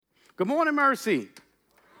Good morning, Mercy.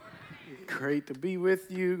 Great to be with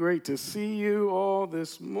you. Great to see you all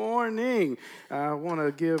this morning. I want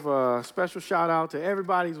to give a special shout out to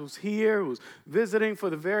everybody who's here, who's visiting for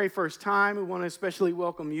the very first time. We want to especially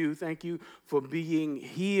welcome you. Thank you for being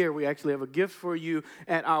here. We actually have a gift for you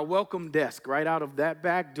at our welcome desk right out of that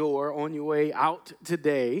back door on your way out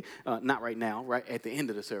today. Not right now, right at the end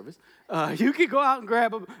of the service. You can go out and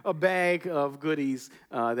grab a bag of goodies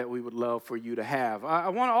that we would love for you to have. I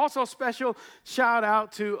want to also special shout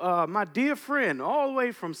out to my dear friend all the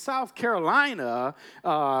way from South Carolina,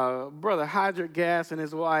 Brother Hydrick Gass and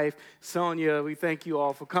his wife, Sonia. We thank you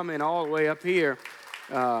all for coming all the way up here.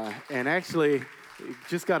 And actually,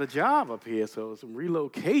 just got a job up here, so some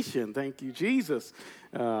relocation. Thank you, Jesus.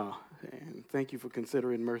 And thank you for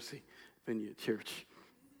considering Mercy Vineyard Church.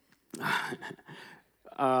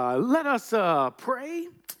 Let us pray,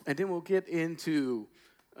 and then we'll get into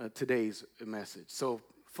today's message. So,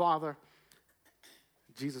 Father,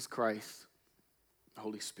 Jesus Christ,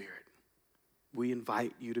 Holy Spirit, we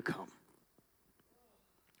invite you to come.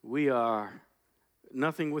 We are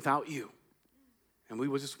nothing without you, and we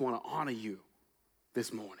would just want to honor you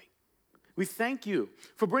this morning. We thank you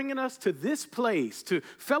for bringing us to this place to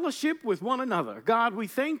fellowship with one another. God, we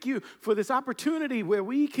thank you for this opportunity where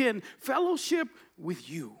we can fellowship with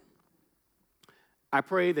you. I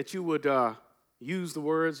pray that you would use the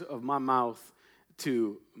words of my mouth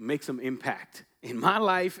to make some impact in my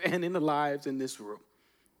life and in the lives in this room.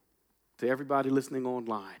 To everybody listening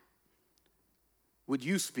online, would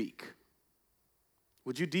you speak?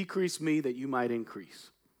 Would you decrease me that you might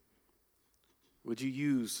increase? Would you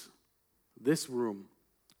use this room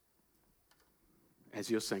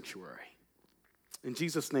as your sanctuary? In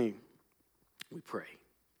Jesus' name, we pray.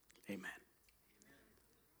 Amen.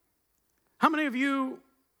 How many of you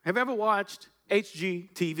have ever watched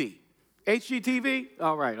HGTV? HGTV?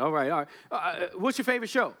 All right. What's your favorite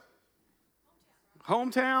show?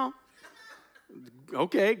 Hometown?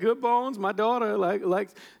 Okay, Good Bones. My daughter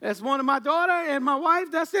likes. That's one of my daughter and my wife.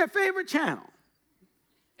 That's their favorite channel.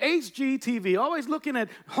 HGTV, always looking at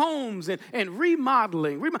homes and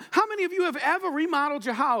remodeling. How many of you have ever remodeled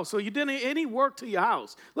your house or you did any work to your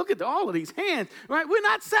house? Look at all of these hands, right? We're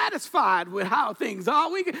not satisfied with how things are.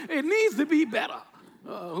 It needs to be better.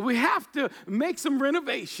 We have to make some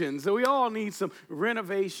renovations. So we all need some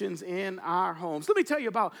renovations in our homes. Let me tell you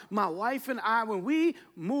about my wife and I when we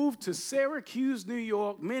moved to Syracuse, New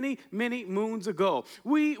York, many moons ago.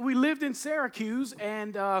 We lived in Syracuse,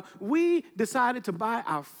 and we decided to buy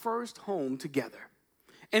our first home together.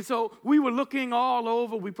 And so we were looking all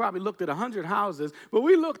over. We probably looked at 100 houses, but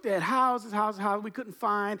we looked at houses. We couldn't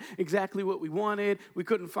find exactly what we wanted. We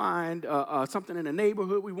couldn't find something in the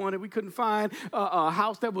neighborhood we wanted. We couldn't find a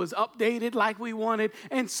house that was updated like we wanted.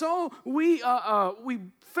 And so we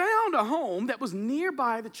found a home that was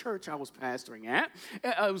nearby the church I was pastoring at.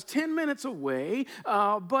 It was 10 minutes away,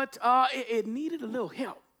 but it needed a little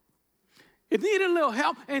help. It needed a little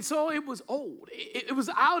help, and so it was old. It was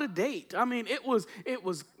out of date. I mean, it was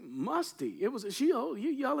musty. You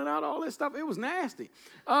yelling out all that stuff. It was nasty.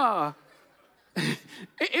 It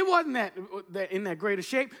wasn't that in that great a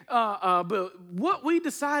shape. But what we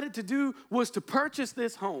decided to do was to purchase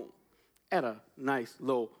this home at a nice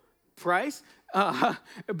low price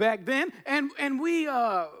back then, and we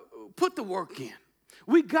put the work in.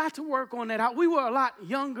 We got to work on that house. We were a lot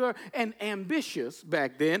younger and ambitious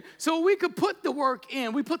back then, so we could put the work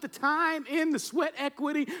in. We put the time in, the sweat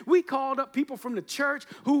equity. We called up people from the church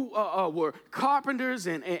who were carpenters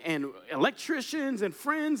and electricians and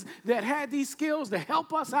friends that had these skills to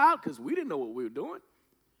help us out because we didn't know what we were doing.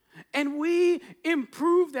 And we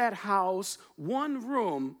improved that house one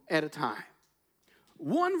room at a time.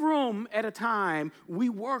 One room at a time, we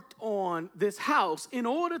worked on this house in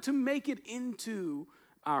order to make it into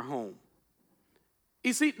our home.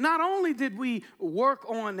 You see, not only did we work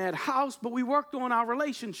on that house, but we worked on our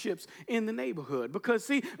relationships in the neighborhood. Because,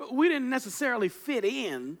 see, we didn't necessarily fit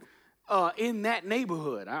in that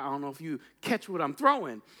neighborhood. I don't know if you catch what I'm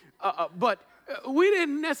throwing. But we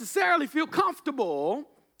didn't necessarily feel comfortable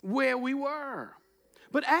where we were.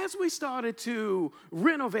 But as we started to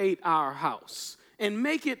renovate our house and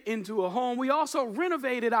make it into a home, we also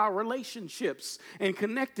renovated our relationships and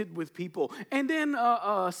connected with people. And then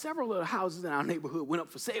several of the houses in our neighborhood went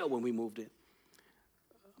up for sale when we moved in.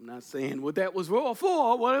 I'm not saying what that was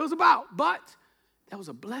for, what it was about, but that was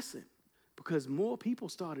a blessing because more people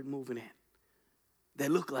started moving in. that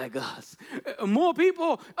look like us. More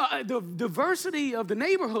people, the diversity of the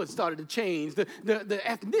neighborhood started to change. The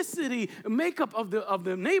ethnicity makeup of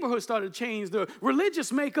the neighborhood started to change. The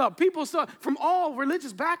religious makeup, people from all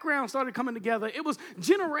religious backgrounds started coming together. It was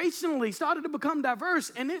generationally started to become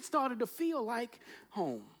diverse, and it started to feel like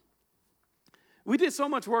home. We did so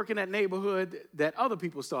much work in that neighborhood that other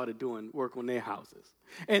people started doing work on their houses.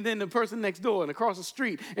 And then the person next door and across the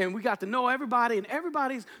street, and we got to know everybody, and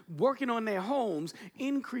everybody's working on their homes,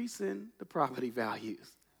 increasing the property values.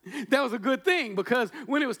 That was a good thing, because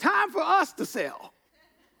when it was time for us to sell,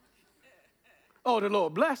 the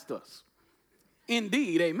Lord blessed us.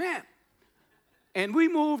 Indeed, amen. And we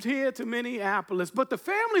moved here to Minneapolis, but the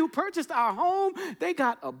family who purchased our home, they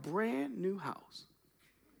got a brand new house.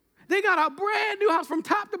 They got a brand new house from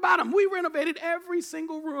top to bottom. We renovated every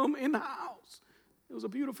single room in the house. It was a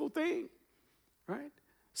beautiful thing, right?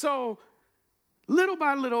 So little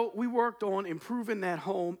by little, we worked on improving that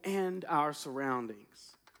home and our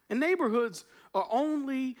surroundings. And neighborhoods are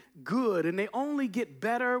only good, and they only get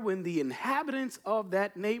better when the inhabitants of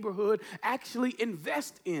that neighborhood actually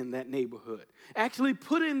invest in that neighborhood, actually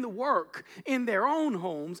put in the work in their own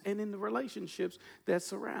homes and in the relationships that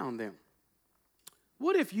surround them.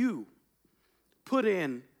 What if you put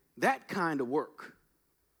in that kind of work?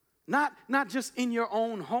 Not just in your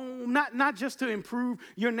own home, not just to improve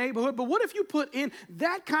your neighborhood, but what if you put in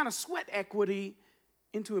that kind of sweat equity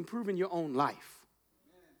into improving your own life?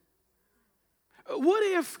 What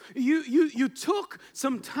if you took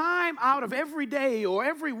some time out of every day or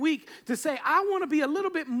every week to say, I want to be a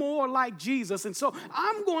little bit more like Jesus, and so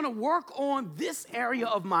I'm going to work on this area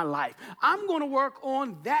of my life. I'm going to work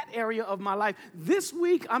on that area of my life. This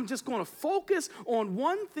week, I'm just going to focus on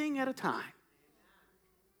one thing at a time.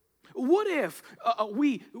 What if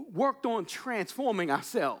we worked on transforming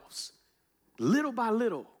ourselves little by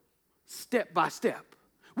little, step by step?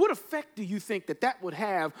 What effect do you think that would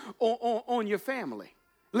have on your family?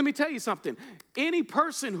 Let me tell you something. Any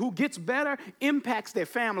person who gets better impacts their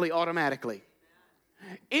family automatically.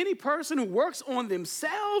 Any person who works on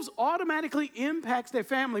themselves automatically impacts their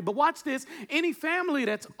family. But watch this. Any family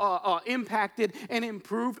that's impacted and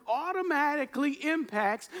improved automatically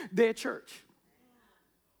impacts their church.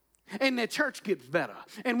 And the church gets better.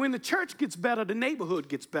 And when the church gets better, the neighborhood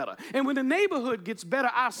gets better. And when the neighborhood gets better,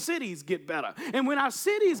 our cities get better. And when our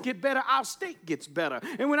cities get better, our state gets better.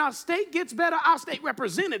 And when our state gets better, our state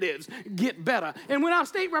representatives get better. And when our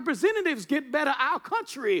state representatives get better, our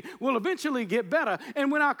country will eventually get better. And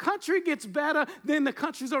when our country gets better, then the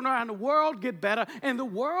countries around the world get better. And the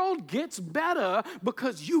world gets better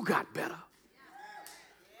because you got better.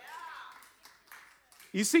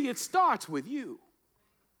 You see, it starts with you.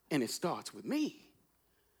 And it starts with me.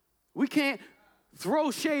 We can't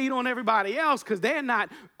throw shade on everybody else because they're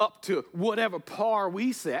not up to whatever par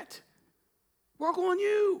we set. Work on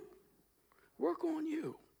you. Work on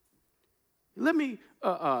you. Let me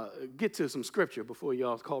get to some scripture before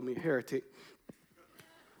y'all call me a heretic.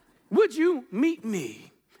 Would you meet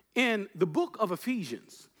me in the book of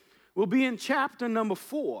Ephesians? We'll be in chapter number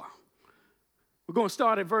 4. We're going to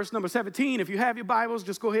start at verse number 17. If you have your Bibles,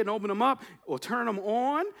 just go ahead and open them up or turn them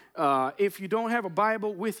on. If you don't have a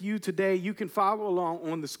Bible with you today, you can follow along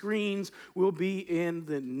on the screens. We'll be in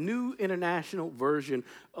the New International Version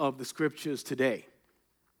of the Scriptures today.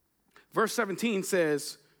 Verse 17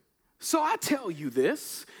 says, "So I tell you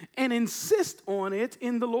this and insist on it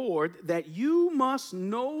in the Lord that you must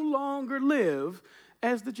no longer live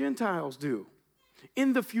as the Gentiles do,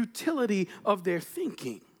 in the futility of their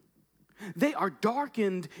thinking. They are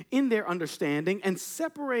darkened in their understanding and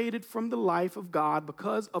separated from the life of God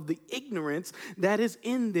because of the ignorance that is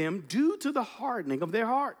in them due to the hardening of their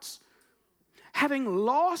hearts. Having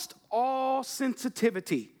lost all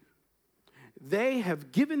sensitivity, they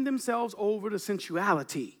have given themselves over to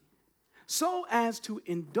sensuality so as to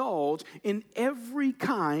indulge in every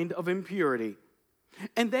kind of impurity,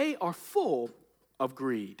 and they are full of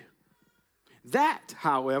greed. That,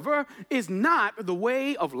 however, is not the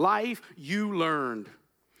way of life you learned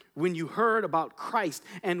when you heard about Christ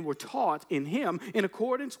and were taught in him in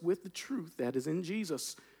accordance with the truth that is in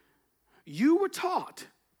Jesus. You were taught,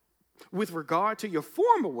 with regard to your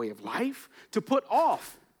former way of life, to put it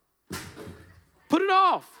off.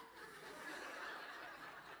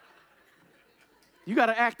 You got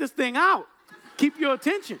to act this thing out. Keep your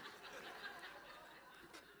attention.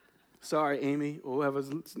 Sorry, Amy, or whoever's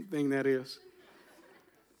thing that is.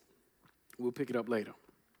 We'll pick it up later.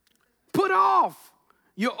 Put off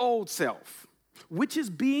your old self, which is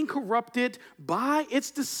being corrupted by its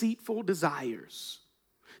deceitful desires,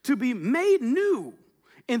 to be made new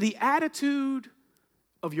in the attitude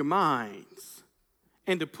of your minds,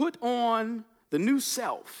 and to put on the new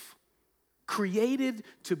self, created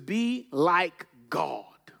to be like God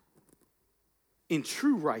in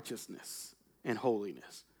true righteousness and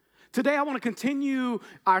holiness. Today, I want to continue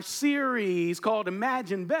our series called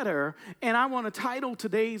Imagine Better, and I want to title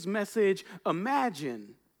today's message,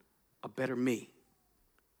 Imagine a Better Me.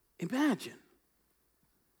 Imagine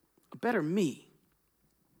a better me.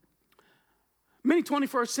 Many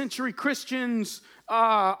 21st century Christians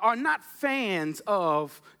are not fans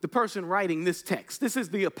of the person writing this text. This is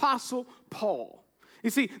the Apostle Paul. You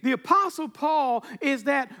see, the Apostle Paul is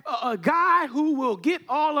that a guy who will get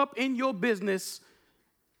all up in your business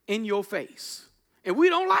in your face. And we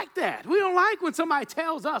don't like that. We don't like when somebody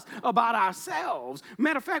tells us about ourselves.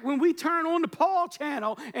 Matter of fact, when we turn on the Paul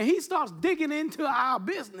channel and he starts digging into our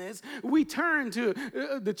business, we turn to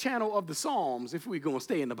the channel of the Psalms if we're going to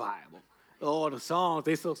stay in the Bible. Oh, the Psalms,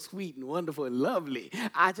 they're so sweet and wonderful and lovely.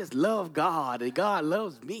 I just love God and God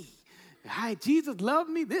loves me. Hi, Jesus loved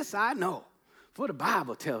me, this I know, for the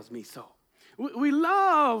Bible tells me so. We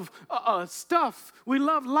love stuff. We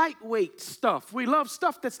love lightweight stuff. We love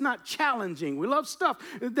stuff that's not challenging. We love stuff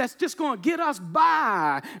that's just going to get us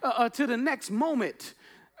by to the next moment.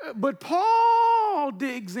 But Paul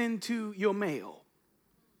digs into your mail.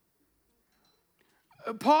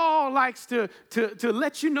 Paul likes to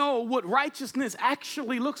let you know what righteousness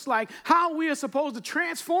actually looks like, how we are supposed to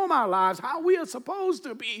transform our lives, how we are supposed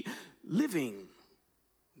to be living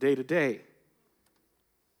day to day.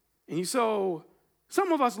 And so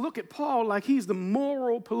some of us look at Paul like he's the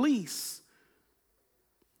moral police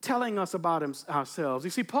telling us about ourselves.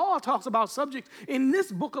 You see, Paul talks about subjects in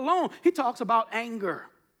this book alone. He talks about anger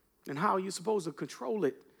and how you're supposed to control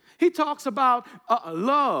it. He talks about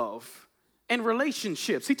love and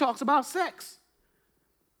relationships. He talks about sex.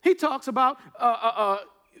 He talks about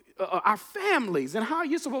our families and how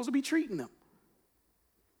you're supposed to be treating them.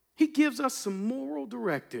 He gives us some moral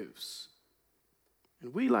directives.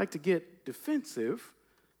 And we like to get defensive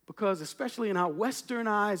because, especially in our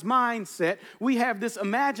westernized mindset, we have this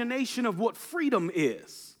imagination of what freedom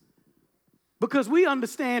is. Because we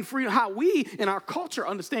understand freedom, how we in our culture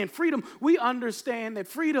understand freedom, we understand that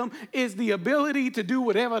freedom is the ability to do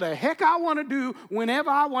whatever the heck I want to do, whenever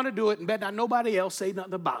I want to do it, and bet not nobody else say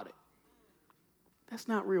nothing about it. That's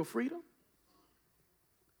not real freedom.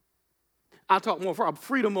 I'll talk more about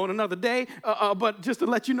freedom on another day, but just to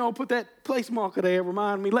let you know, put that place marker there,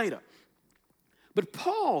 remind me later. But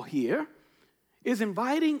Paul here is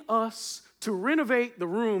inviting us to renovate the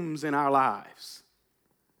rooms in our lives.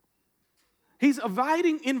 He's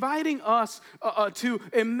inviting us to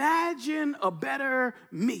imagine a better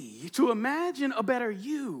me, to imagine a better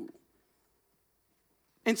you.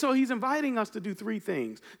 And so he's inviting us to do three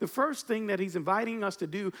things. The first thing that he's inviting us to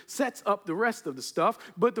do sets up the rest of the stuff.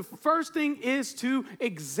 But the first thing is to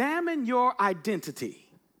examine your identity.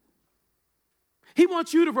 He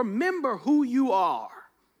wants you to remember who you are.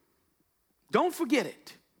 Don't forget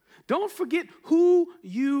it. Don't forget who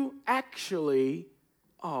you actually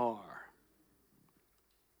are.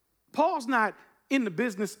 Paul's not in the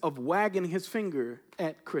business of wagging his finger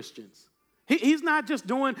at Christians. He's not just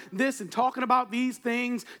doing this and talking about these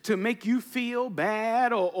things to make you feel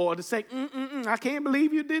bad or to say, I can't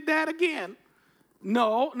believe you did that again.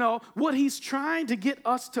 No. What he's trying to get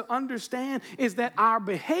us to understand is that our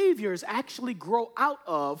behaviors actually grow out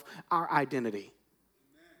of our identity.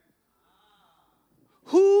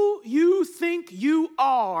 Who you think you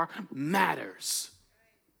are matters.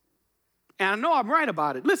 And I know I'm right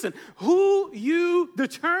about it. Listen, who you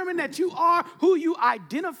determine that you are, who you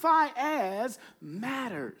identify as,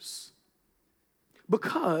 matters.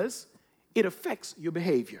 Because it affects your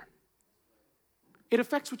behavior. It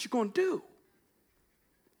affects what you're going to do.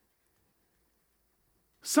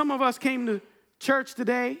 Some of us came to church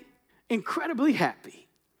today incredibly happy.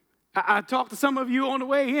 I talked to some of you on the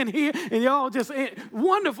way in here, and y'all just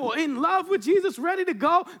wonderful, in love with Jesus, ready to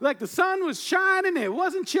go. Like the sun was shining. It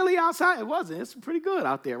wasn't chilly outside. It wasn't. It's pretty good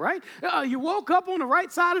out there, right? You woke up on the right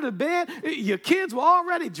side of the bed. Your kids were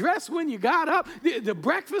already dressed when you got up. The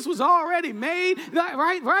breakfast was already made,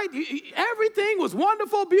 right? Everything was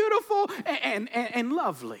wonderful, beautiful, and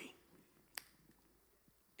lovely.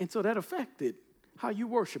 And so that affected how you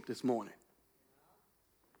worship this morning.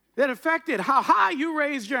 That affected how high you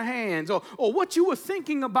raised your hands or what you were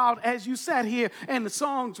thinking about as you sat here and the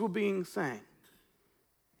songs were being sang.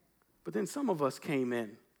 But then some of us came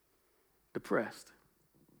in depressed.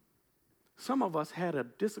 Some of us had a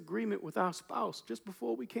disagreement with our spouse just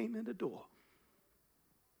before we came in the door.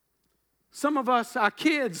 Some of us, our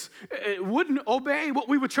kids, wouldn't obey what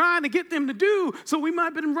we were trying to get them to do, so we might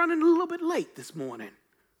have been running a little bit late this morning.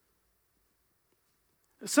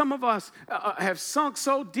 Some of us have sunk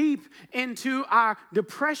so deep into our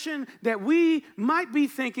depression that we might be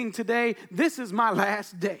thinking today, this is my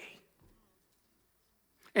last day.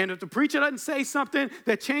 And if the preacher doesn't say something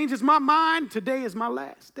that changes my mind, today is my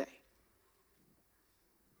last day.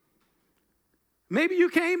 Maybe you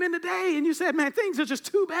came in today and you said, man, things are just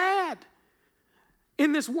too bad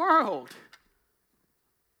in this world.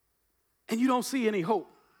 And you don't see any hope.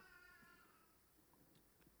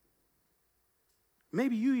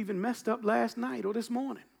 Maybe you even messed up last night or this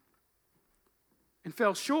morning and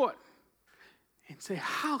fell short and say,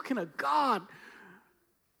 how can a God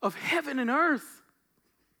of heaven and earth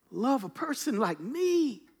love a person like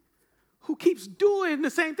me who keeps doing the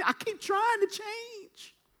same thing? I keep trying to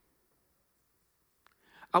change.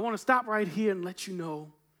 I want to stop right here and let you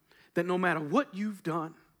know that no matter what you've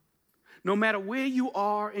done, no matter where you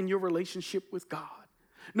are in your relationship with God,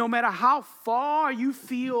 no matter how far you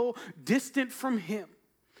feel distant from Him,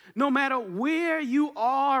 no matter where you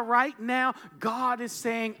are right now, God is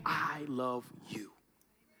saying, I love you.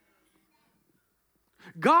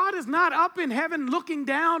 God is not up in heaven looking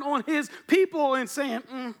down on His people and saying,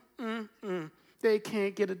 they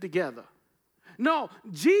can't get it together. No,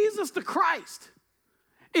 Jesus the Christ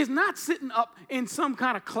is not sitting up in some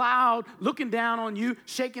kind of cloud looking down on you,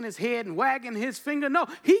 shaking his head and wagging his finger. No,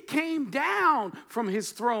 he came down from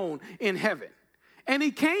his throne in heaven. And he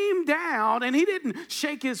came down and he didn't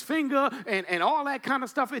shake his finger and all that kind of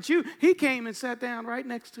stuff at you. He came and sat down right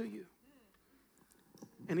next to you.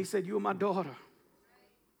 And he said, you are my daughter.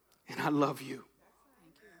 And I love you.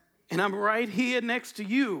 And I'm right here next to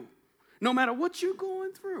you. No matter what you're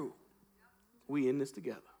going through, we in this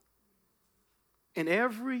together. And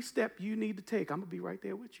every step you need to take, I'm going to be right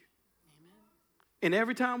there with you. Amen. And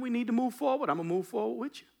every time we need to move forward, I'm going to move forward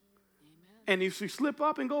with you. Amen. And if you slip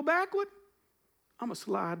up and go backward, I'm going to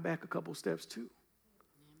slide back a couple steps too. Amen.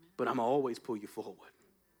 But I'm going to always pull you forward.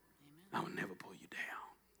 Amen. I will never pull you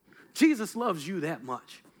down. Jesus loves you that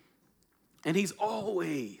much. And He's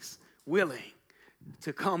always willing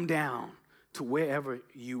to come down to wherever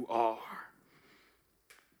you are.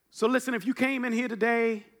 So listen, if you came in here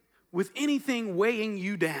today with anything weighing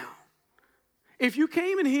you down, if you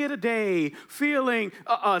came in here today feeling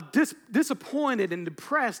disappointed and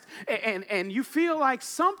depressed and you feel like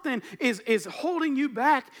something is holding you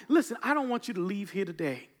back, listen, I don't want you to leave here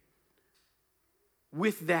today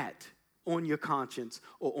with that on your conscience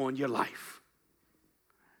or on your life.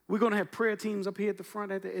 We're going to have prayer teams up here at the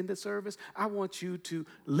front at the end of the service. I want you to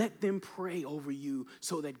let them pray over you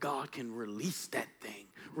so that God can release that thing,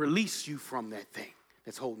 release you from that thing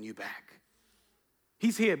that's holding you back.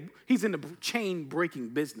 He's here. He's in the chain breaking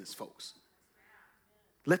business, folks.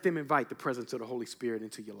 Let them invite the presence of the Holy Spirit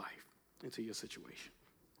into your life, into your situation.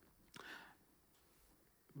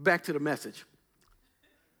 Back to the message.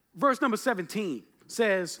 Verse number 17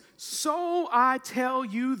 says, so I tell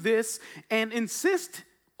you this and insist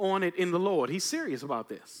on it in the Lord. He's serious about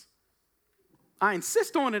this. I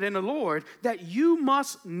insist on it in the Lord that you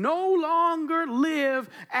must no longer live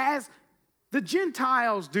as the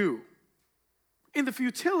Gentiles do, in the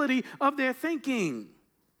futility of their thinking.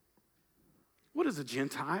 What is a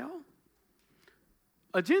Gentile?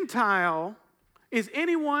 A Gentile is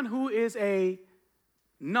anyone who is a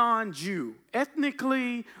non-Jew,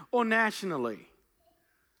 ethnically or nationally.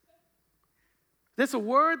 That's a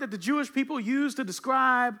word that the Jewish people use to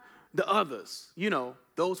describe the others. You know,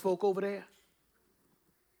 those folk over there.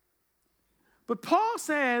 But Paul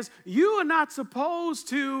says you are not supposed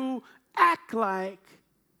to act like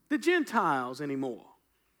the Gentiles anymore.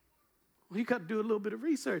 Well, you got to do a little bit of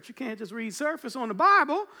research. You can't just read surface on the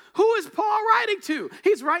Bible. Who is Paul writing to?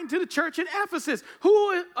 He's writing to the church in Ephesus.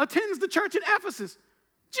 Who attends the church in Ephesus?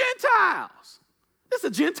 Gentiles. It's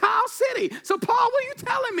a Gentile city. So Paul, what are you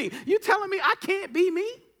telling me? You telling me I can't be me?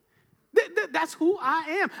 That's who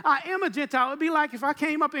I am. I am a Gentile. It'd be like if I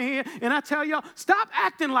came up in here and I tell y'all, stop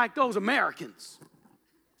acting like those Americans.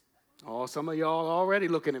 Oh, some of y'all already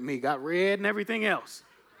looking at me, got red and everything else.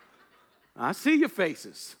 I see your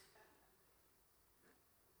faces.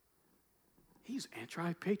 He's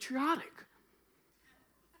anti-patriotic.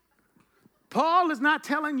 Paul is not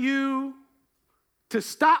telling you to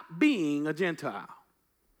stop being a Gentile.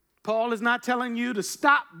 Paul is not telling you to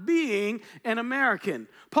stop being an American.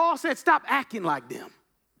 Paul said stop acting like them.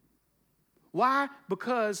 Why?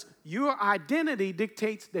 Because your identity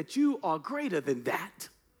dictates that you are greater than that.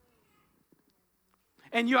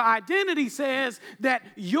 And your identity says that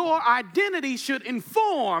your identity should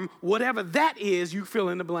inform whatever that is you fill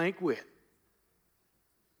in the blank with.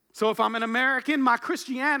 So if I'm an American, my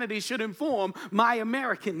Christianity should inform my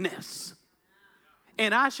Americanness.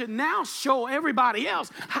 And I should now show everybody else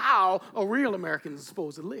how a real American is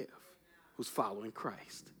supposed to live who's following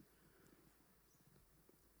Christ.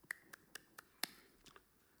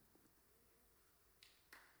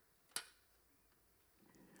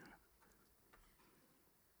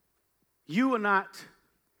 You are not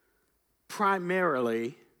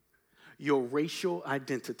primarily your racial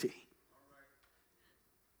identity.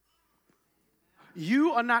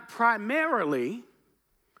 You are not primarily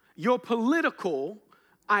your political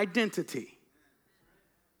identity.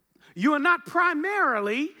 You are not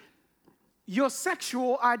primarily your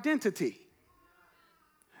sexual identity.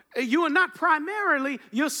 You are not primarily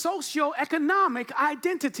your socioeconomic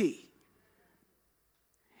identity.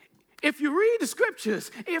 If you read the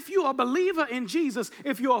scriptures, if you are a believer in Jesus,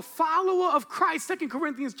 if you're a follower of Christ, 2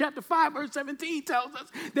 Corinthians chapter 5, verse 17 tells us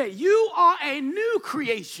that you are a new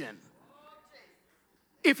creation.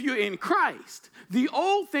 If you're in Christ, the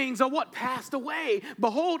old things are what passed away.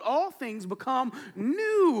 Behold, all things become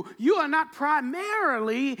new. You are not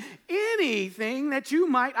primarily anything that you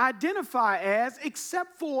might identify as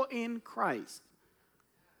except for in Christ.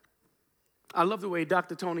 I love the way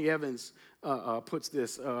Dr. Tony Evans puts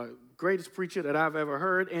this. Greatest preacher that I've ever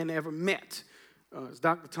heard and ever met is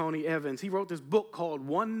Dr. Tony Evans. He wrote this book called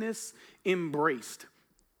Oneness Embraced.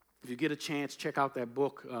 If you get a chance, check out that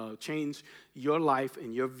book. Change your life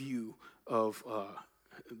and your view of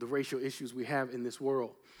the racial issues we have in this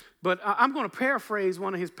world. But I'm going to paraphrase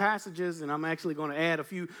one of his passages, and I'm actually going to add a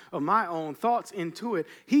few of my own thoughts into it.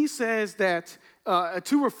 He says that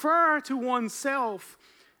to refer to oneself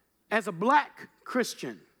as a black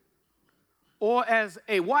Christian, or as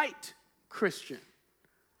a white Christian,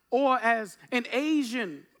 or as an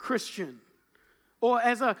Asian Christian, or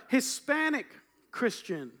as a Hispanic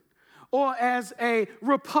Christian, or as a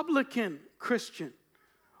Republican Christian,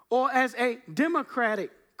 or as a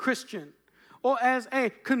Democratic Christian, or as a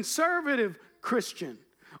conservative Christian,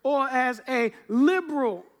 or as a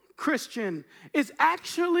liberal Christian is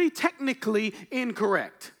actually technically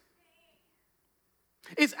incorrect.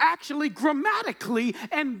 It's actually grammatically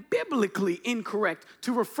and biblically incorrect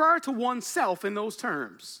to refer to oneself in those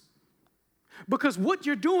terms. Because what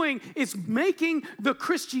you're doing is making the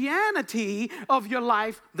Christianity of your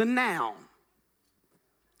life the noun.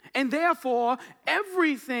 And therefore,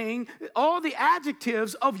 everything, all the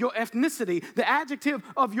adjectives of your ethnicity, the adjective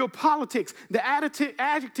of your politics, the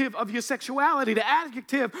adjective of your sexuality, the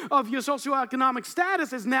adjective of your socioeconomic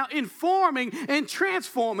status is now informing and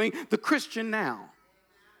transforming the Christian now.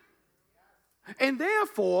 And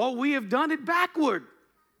therefore, we have done it backward.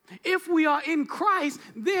 If we are in Christ,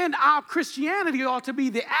 then our Christianity ought to be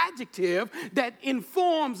the adjective that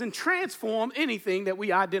informs and transforms anything that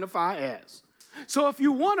we identify as. So if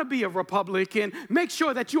you want to be a Republican, make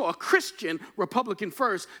sure that you're a Christian Republican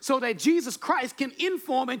first so that Jesus Christ can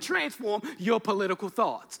inform and transform your political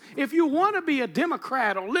thoughts. If you want to be a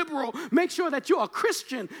Democrat or liberal, make sure that you're a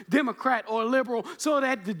Christian Democrat or liberal so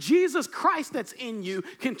that the Jesus Christ that's in you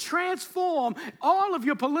can transform all of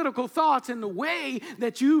your political thoughts in the way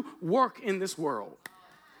that you work in this world.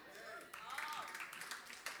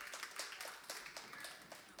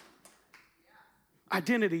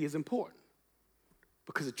 Identity is important,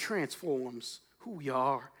 because it transforms who we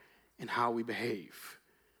are and how we behave.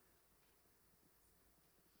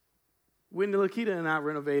 When Lakita and I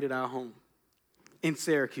renovated our home in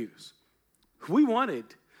Syracuse, we wanted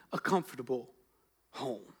a comfortable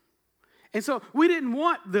home. And so we didn't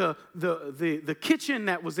want the kitchen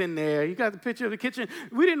that was in there. You got the picture of the kitchen.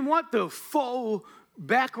 We didn't want the faux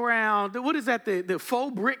background. What is that? The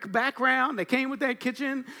faux brick background that came with that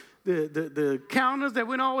kitchen. The counters that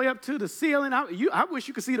went all the way up to the ceiling. I wish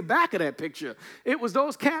you could see the back of that picture. It was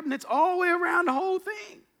those cabinets all the way around the whole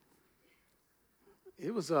thing.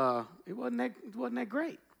 It wasn't that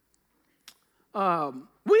great.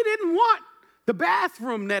 We didn't want the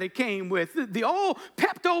bathroom that it came with, the old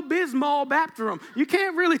Pepto-Bismol bathroom. You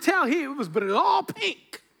can't really tell here, but it was all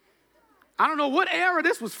pink. I don't know what era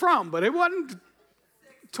this was from, but it wasn't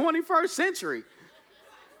 21st century.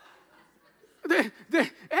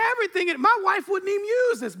 Everything, my wife wouldn't even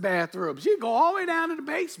use this bathroom. She'd go all the way down to the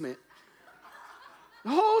basement.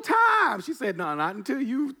 The whole time. She said, no, not until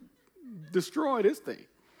you destroy this thing.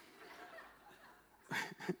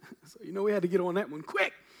 So, we had to get on that one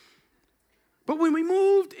quick. But when we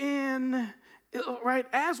moved in, right,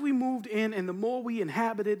 as we moved in and the more we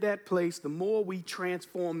inhabited that place, the more we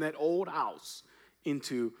transformed that old house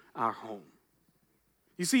into our home.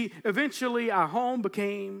 You see, eventually our home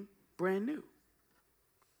became brand new.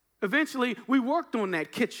 Eventually, we worked on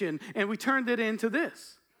that kitchen and we turned it into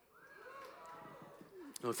this.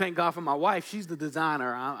 Well, thank God for my wife. She's the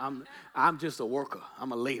designer. I'm just a worker.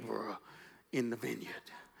 I'm a laborer in the vineyard.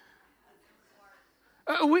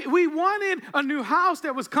 We wanted a new house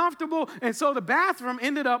that was comfortable, and so the bathroom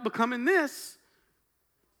ended up becoming this.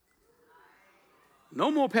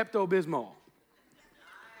 No more Pepto-Bismol.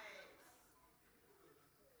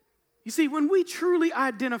 You see, when we truly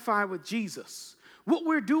identify with Jesus, what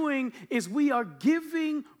we're doing is we are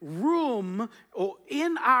giving room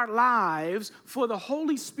in our lives for the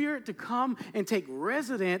Holy Spirit to come and take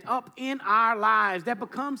resident up in our lives. That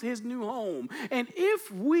becomes his new home. And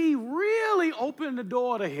if we really open the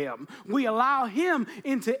door to him, we allow him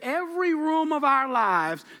into every room of our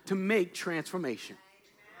lives to make transformation.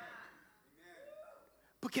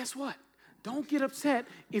 But guess what? Don't get upset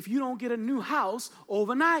if you don't get a new house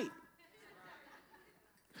overnight.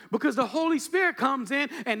 Because the Holy Spirit comes in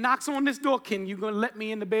and knocks on this door. Can you going to let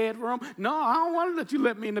me in the bedroom? No, I don't want to let you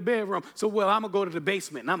let me in the bedroom. So, I'm going to go to the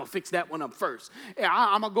basement and I'm going to fix that one up first.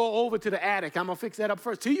 I'm going to go over to the attic. I'm going to fix that up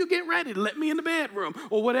first. Till you get ready to let me in the bedroom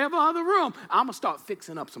or whatever other room, I'm going to start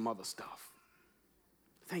fixing up some other stuff.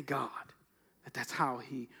 Thank God that that's how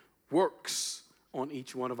he works on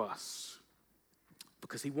each one of us.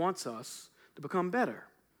 Because he wants us to become better.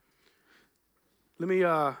 Let me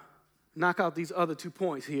knock out these other 2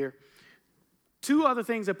 points here. 2 other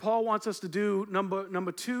things that Paul wants us to do.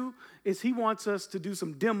 Number 2 is he wants us to do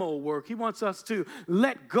some demo work. He wants us to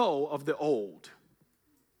let go of the old.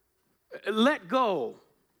 Let go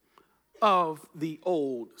of the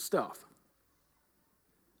old stuff.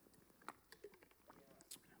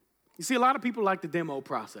 You see, a lot of people like the demo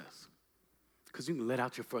process because you can let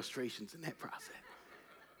out your frustrations in that process.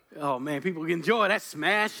 Oh, man, people enjoy that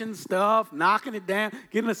smashing stuff, knocking it down,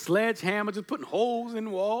 getting a sledgehammer, just putting holes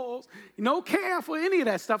in walls. You don't care for any of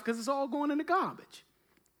that stuff because it's all going in the garbage.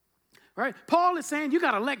 Right? Paul is saying you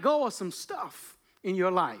got to let go of some stuff in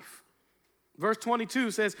your life. Verse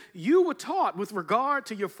 22 says, you were taught with regard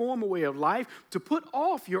to your former way of life to put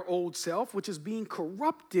off your old self, which is being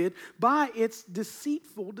corrupted by its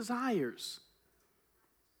deceitful desires.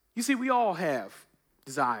 You see, we all have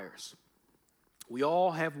desires. We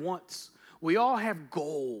all have wants. We all have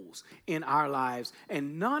goals in our lives,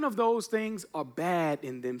 and none of those things are bad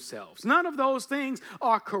in themselves. None of those things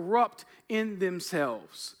are corrupt in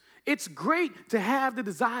themselves. It's great to have the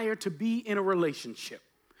desire to be in a relationship.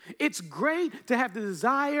 It's great to have the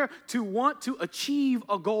desire to want to achieve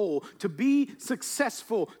a goal, to be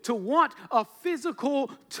successful, to want a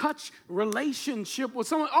physical touch relationship with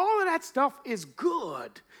someone. All of that stuff is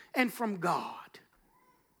good and from God.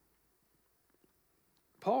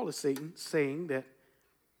 Paul is saying that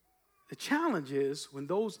the challenge is when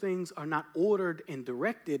those things are not ordered and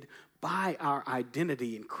directed by our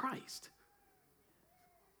identity in Christ.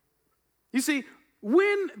 You see,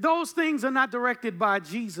 when those things are not directed by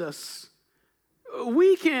Jesus,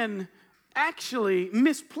 we can actually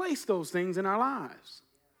misplace those things in our lives.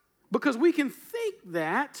 Because we can think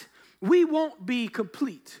that we won't be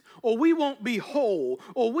complete, or we won't be whole,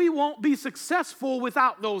 or we won't be successful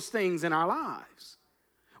without those things in our lives.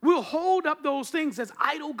 We'll hold up those things as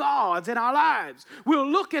idol gods in our lives. We'll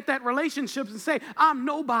look at that relationship and say, I'm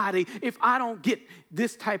nobody if I don't get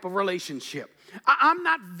this type of relationship. I'm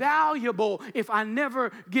not valuable if I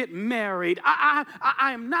never get married. I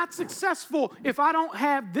am not successful if I don't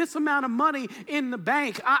have this amount of money in the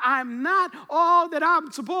bank. I'm not all that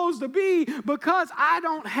I'm supposed to be because I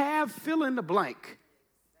don't have fill in the blank.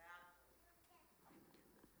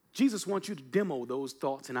 Jesus wants you to demo those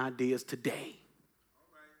thoughts and ideas today.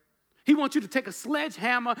 He wants you to take a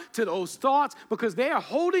sledgehammer to those thoughts because they are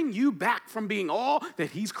holding you back from being all that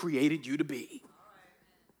he's created you to be.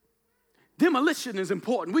 Demolition is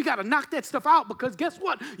important. We got to knock that stuff out because guess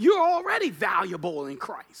what? You're already valuable in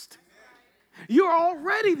Christ. You're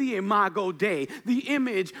already the imago Dei, the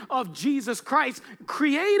image of Jesus Christ,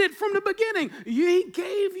 created from the beginning. He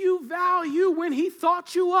gave you value when he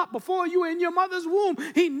thought you up before you were in your mother's womb.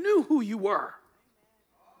 He knew who you were.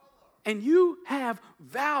 And you have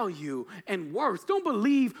value and worth. Don't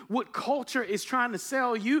believe what culture is trying to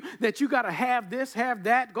sell you, that you got to have this, have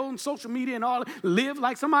that, go on social media and all, live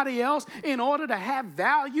like somebody else in order to have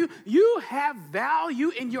value. You have value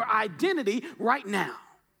in your identity right now.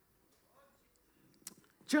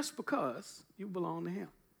 Just because you belong to him.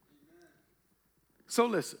 So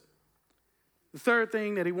listen, the third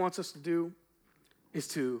thing that he wants us to do is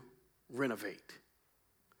to renovate.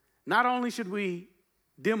 Not only should we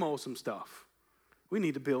demo some stuff, we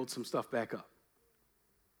need to build some stuff back up.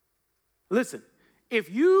 Listen,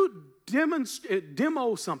 if you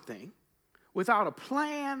demo something without a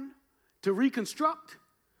plan to reconstruct,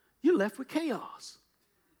 you're left with chaos.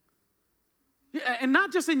 Yeah, and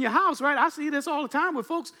not just in your house, right? I see this all the time with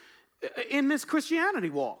folks in this Christianity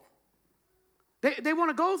walk. They want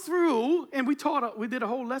to go through, and we did a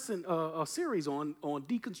whole lesson, a series on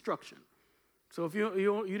deconstruction. So if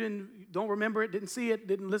you don't remember it, didn't see it,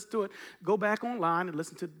 didn't listen to it, go back online and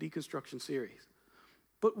listen to the deconstruction series.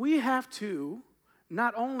 But we have to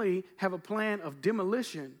not only have a plan of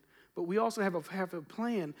demolition, but we also have a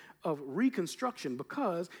plan of reconstruction,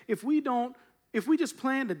 because if we just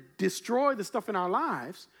plan to destroy the stuff in our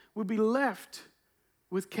lives, we'll be left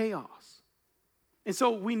with chaos. And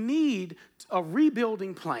so we need a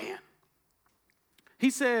rebuilding plan.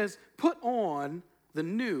 He says, put on the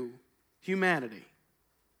new humanity.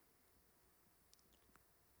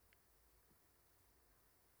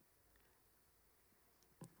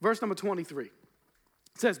 Verse number 23. It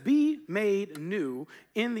says, be made new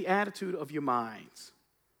in the attitude of your minds,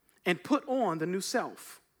 and put on the new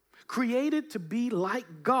self, created to be like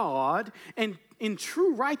God and in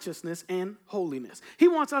true righteousness and holiness. He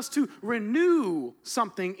wants us to renew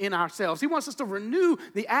something in ourselves. He wants us to renew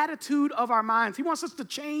the attitude of our minds. He wants us to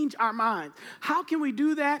change our minds. How can we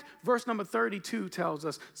do that? Verse number 32 tells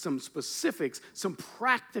us some specifics, some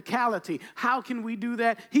practicality. How can we do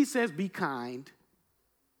that? He says, be kind.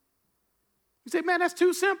 You say, man, that's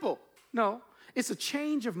too simple. No, it's a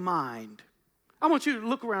change of mind. I want you to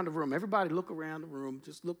look around the room. Everybody look around the room.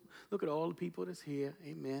 Just look at all the people that's here.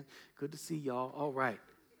 Amen. Good to see y'all. All right.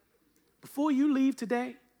 Before you leave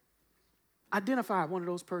today, identify one of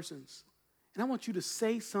those persons. And I want you to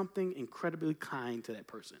say something incredibly kind to that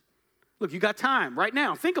person. Look, you got time right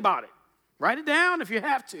now. Think about it. Write it down if you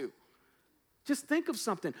have to. Just think of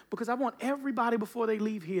something, because I want everybody before they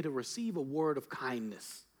leave here to receive a word of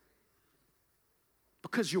kindness,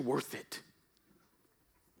 because you're worth it.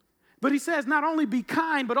 But he says not only be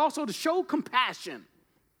kind, but also to show compassion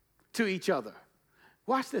to each other.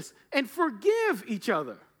 Watch this. And forgive each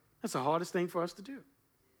other. That's the hardest thing for us to do.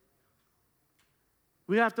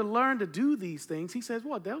 We have to learn to do these things. He says,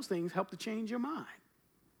 what? Those things help to change your mind.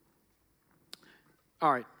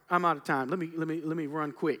 All right, I'm out of time. Let me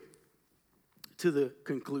run quick to the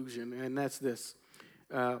conclusion, and that's this.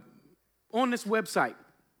 On this website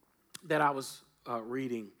that I was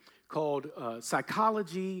reading, called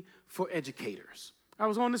Psychology for Educators. I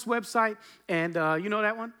was on this website, and you know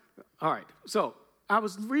that one? All right. So I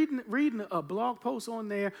was reading a blog post on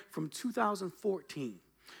there from 2014.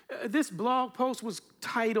 This blog post was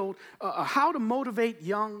titled, How to Motivate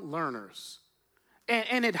Young Learners.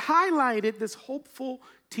 And it highlighted this hopeful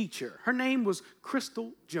teacher. Her name was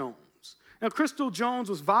Crystal Jones. Now, Crystal Jones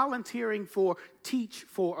was volunteering for Teach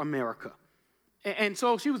for America. And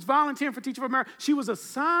so she was volunteering for Teach for America. She was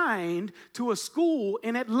assigned to a school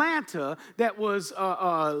in Atlanta that was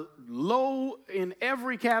low in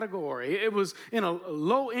every category. It was in a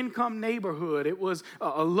low-income neighborhood. It was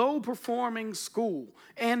a low-performing school.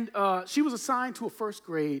 And she was assigned to a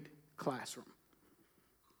first-grade classroom.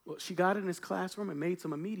 Well, she got in this classroom and made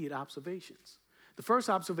some immediate observations. The first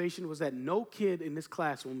observation was that no kid in this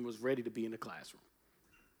classroom was ready to be in the classroom.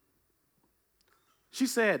 She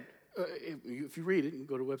said, if you read it, you can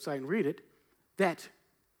go to the website and read it, that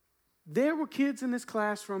there were kids in this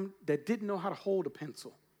classroom that didn't know how to hold a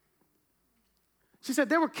pencil. She said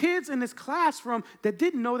there were kids in this classroom that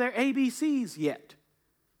didn't know their ABCs yet.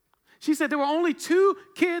 She said there were only 2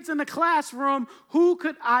 kids in the classroom who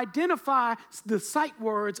could identify the sight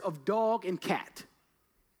words of dog and cat.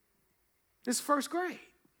 This is first grade.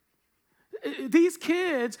 These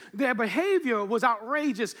kids, their behavior was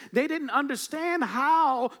outrageous. They didn't understand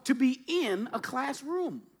how to be in a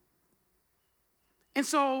classroom. And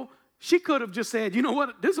so she could have just said, you know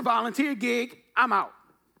what, this is a volunteer gig, I'm out.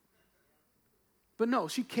 But no,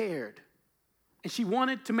 she cared. And she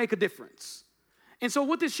wanted to make a difference. And so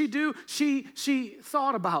what did she do? She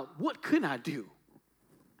thought about, what could I do?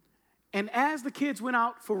 And as the kids went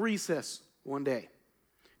out for recess one day,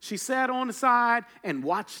 she sat on the side and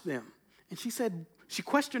watched them. And she said, she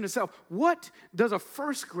questioned herself, what does a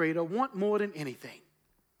first grader want more than anything?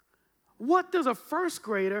 What does a first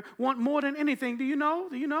grader want more than anything? Do you know?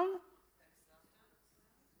 Do you know?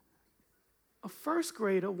 A first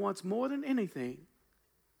grader wants more than anything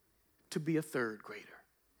to be a third grader.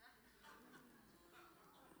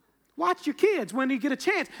 Watch your kids when you get a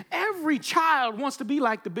chance. Every child wants to be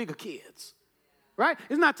like the bigger kids. Right?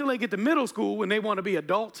 It's not till they get to middle school when they want to be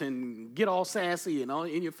adults and get all sassy and all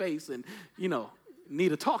in your face and,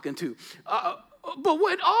 need a talking to. But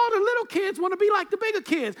when all the little kids want to be like the bigger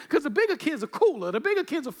kids, because the bigger kids are cooler, the bigger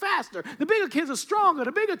kids are faster, the bigger kids are stronger,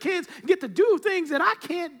 the bigger kids get to do things that I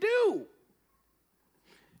can't do.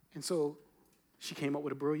 And so she came up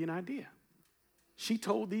with a brilliant idea. She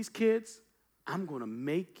told these kids, I'm going to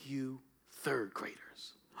make you third graders.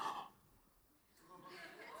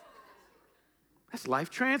 That's life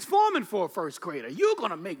transforming for a first grader. You're going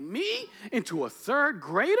to make me into a third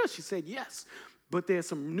grader? She said, yes. But there's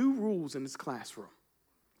some new rules in this classroom.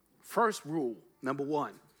 First rule, number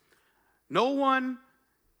one, no one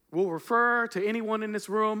will refer to anyone in this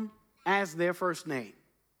room as their first name.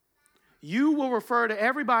 You will refer to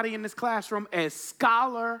everybody in this classroom as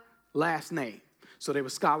Scholar last name. So there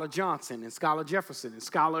was Scholar Johnson and Scholar Jefferson and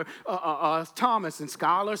Scholar Thomas and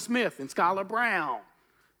Scholar Smith and Scholar Brown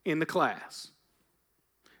in the class.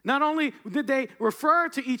 Not only did they refer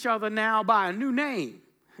to each other now by a new name,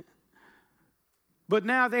 but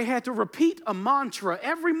now they had to repeat a mantra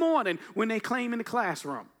every morning when they came in the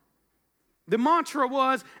classroom. The mantra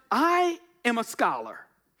was, I am a scholar.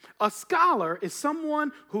 A scholar is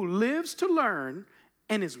someone who lives to learn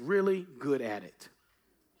and is really good at it.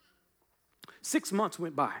 6 months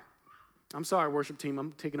went by. I'm sorry, worship team,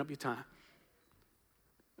 I'm taking up your time.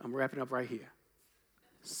 I'm wrapping up right here.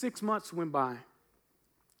 6 months went by.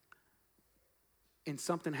 And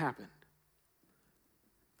something happened.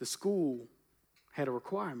 The school had a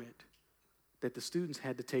requirement that the students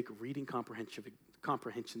had to take a reading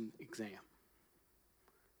comprehension exam.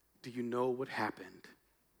 Do you know what happened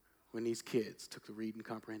when these kids took the reading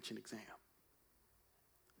comprehension exam?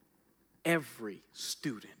 Every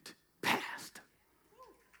student passed.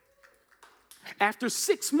 After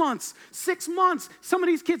 6 months, some of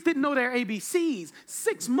these kids didn't know their ABCs.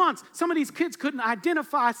 6 months, some of these kids couldn't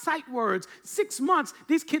identify sight words. 6 months,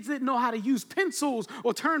 these kids didn't know how to use pencils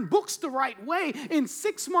or turn books the right way. In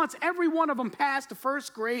 6 months, every one of them passed the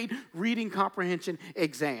first grade reading comprehension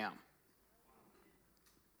exam.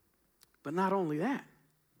 But not only that,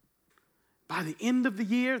 by the end of the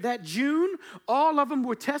year, that June, all of them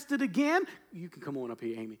were tested again. You can come on up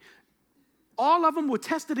here, Amy. All of them were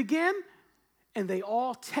tested again. And they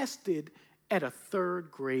all tested at a third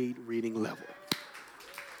grade reading level.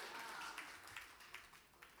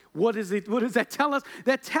 What does that tell us?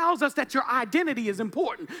 That tells us that your identity is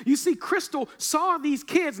important. You see, Crystal saw these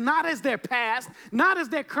kids not as their past, not as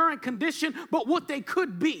their current condition, but what they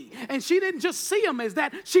could be. And she didn't just see them as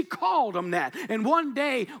that, she called them that. And one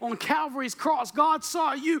day on Calvary's cross, God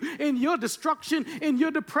saw you in your destruction, in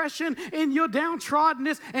your depression, in your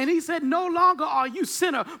downtroddenness, and he said, no longer are you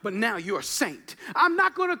sinner, but now you're a saint. I'm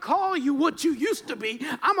not going to call you what you used to be.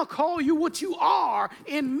 I'm going to call you what you are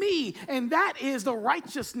in me, and that is the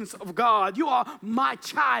righteousness of God. You are my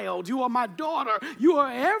child. You are my daughter. You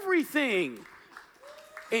are everything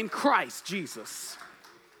in Christ Jesus.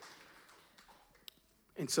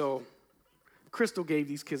 And so Crystal gave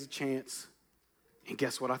these kids a chance. And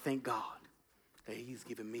guess what? I thank God that he's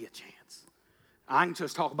given me a chance. I can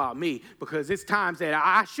just talk about me because it's times that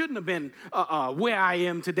I shouldn't have been where I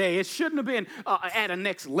am today. It shouldn't have been at a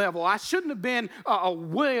next level. I shouldn't have been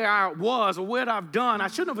where I was or what I've done. I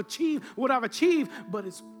shouldn't have achieved what I've achieved, but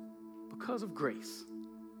it's because of grace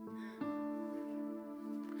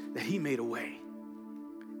that he made a way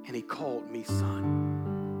and he called me son.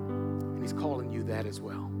 And he's calling you that as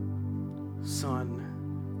well.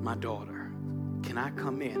 Son, my daughter, can I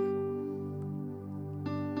come in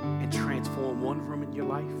and transform one room in your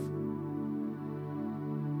life?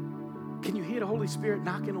 Can you hear the Holy Spirit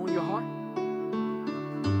knocking on your heart?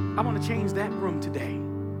 I want to change that room today.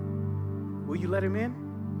 Will you let him in?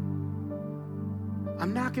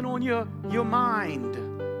 I'm knocking on your mind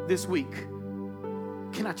this week.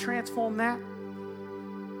 Can I transform that?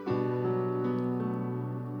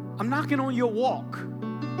 I'm knocking on your walk.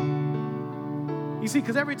 You see,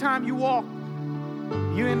 because every time you walk,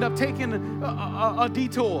 you end up taking a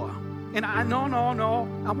detour. And no.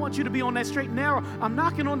 I want you to be on that straight and narrow. I'm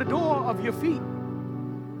knocking on the door of your feet.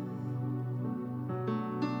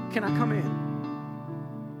 Can I come in?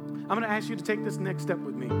 I'm going to ask you to take this next step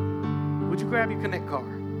with me. Would you grab your Connect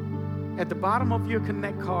card? At the bottom of your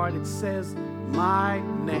Connect card, it says, My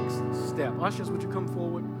Next Step. Ushers, would you come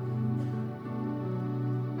forward?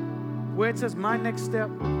 Where it says, My Next Step,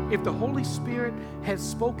 if the Holy Spirit has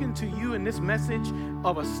spoken to you in this message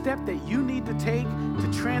of a step that you need to take to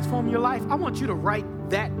transform your life, I want you to write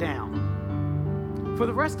that down. For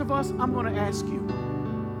the rest of us, I'm going to ask you,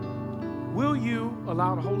 will you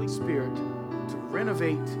allow the Holy Spirit to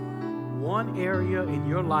renovate one area in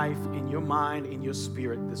your life, in your mind, in your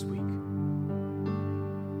spirit this week?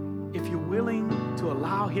 If you're willing to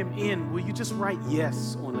allow him in, will you just write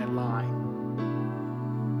yes on that line?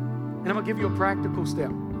 And I'm going to give you a practical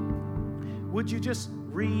step. Would you just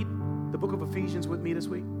read the book of Ephesians with me this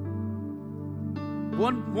week?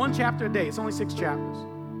 One chapter a day. It's only 6 chapters.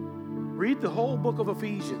 Read the whole book of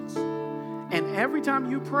Ephesians. And every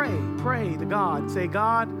time you pray to God, say,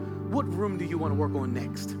 God, what room do you want to work on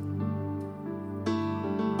next?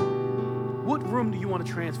 What room do you want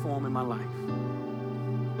to transform in my life?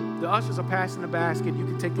 The ushers are passing the basket. You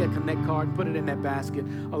can take that Connect card and put it in that basket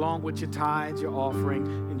along with your tithes, your offering,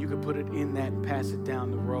 and you can put it in that and pass it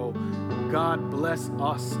down the row. God bless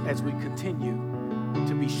us as we continue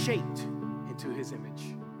to be shaped into his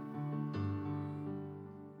image.